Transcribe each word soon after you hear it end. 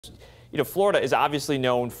Florida is obviously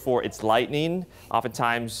known for its lightning.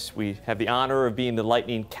 Oftentimes, we have the honor of being the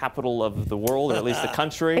lightning capital of the world, or at least the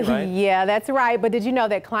country, right? Yeah, that's right. But did you know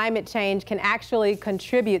that climate change can actually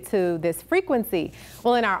contribute to this frequency?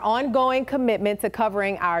 Well, in our ongoing commitment to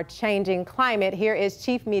covering our changing climate, here is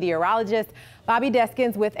Chief Meteorologist Bobby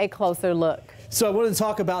Deskins with a closer look. So I wanted to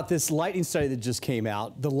talk about this lightning study that just came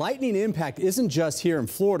out. The lightning impact isn't just here in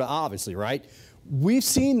Florida, obviously, right? We've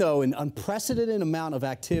seen, though, an unprecedented amount of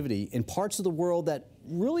activity in parts of the world that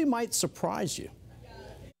really might surprise you.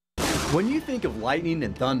 When you think of lightning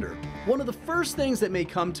and thunder, one of the first things that may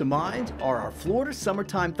come to mind are our Florida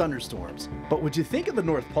summertime thunderstorms. But would you think of the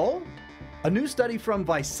North Pole? A new study from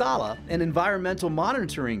Vaisala, an environmental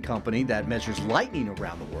monitoring company that measures lightning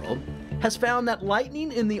around the world, has found that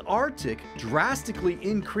lightning in the Arctic drastically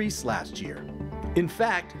increased last year. In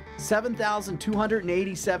fact,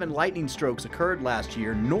 7,287 lightning strokes occurred last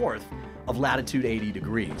year north of latitude 80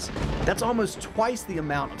 degrees. That's almost twice the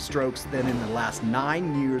amount of strokes than in the last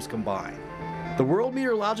 9 years combined. The World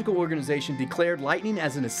Meteorological Organization declared lightning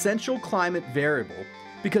as an essential climate variable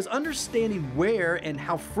because understanding where and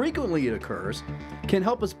how frequently it occurs can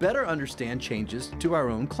help us better understand changes to our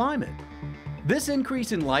own climate. This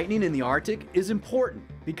increase in lightning in the Arctic is important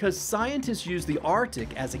because scientists use the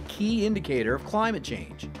Arctic as a key indicator of climate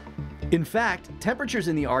change. In fact, temperatures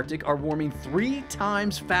in the Arctic are warming 3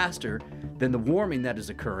 times faster than the warming that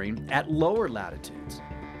is occurring at lower latitudes.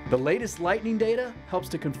 The latest lightning data helps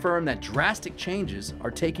to confirm that drastic changes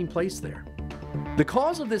are taking place there. The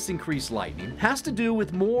cause of this increased lightning has to do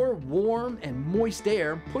with more warm and moist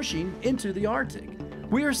air pushing into the Arctic.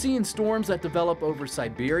 We are seeing storms that develop over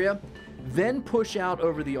Siberia, then push out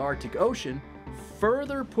over the Arctic Ocean,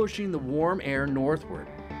 further pushing the warm air northward.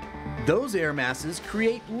 Those air masses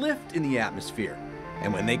create lift in the atmosphere,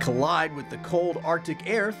 and when they collide with the cold Arctic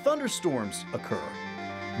air, thunderstorms occur.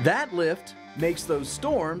 That lift makes those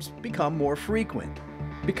storms become more frequent.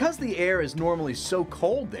 Because the air is normally so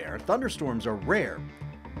cold there, thunderstorms are rare.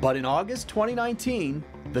 But in August 2019,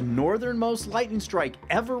 the northernmost lightning strike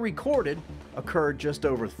ever recorded occurred just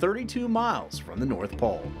over 32 miles from the North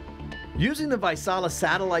Pole. Using the Vaisala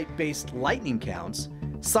satellite-based lightning counts,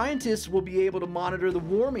 scientists will be able to monitor the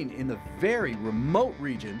warming in the very remote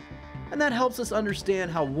region, and that helps us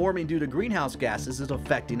understand how warming due to greenhouse gases is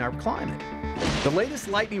affecting our climate. The latest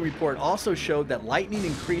lightning report also showed that lightning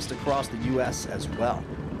increased across the U.S. as well.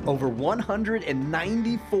 Over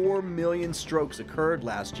 194 million strokes occurred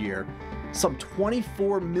last year, some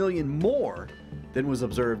 24 million more than was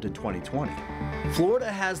observed in 2020.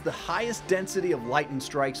 Florida has the highest density of lightning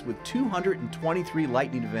strikes with 223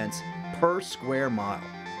 lightning events per square mile.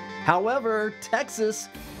 However, Texas,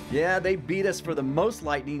 they beat us for the most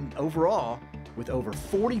lightning overall with over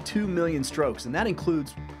 42 million strokes, and that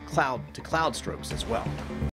includes cloud-to-cloud strokes as well.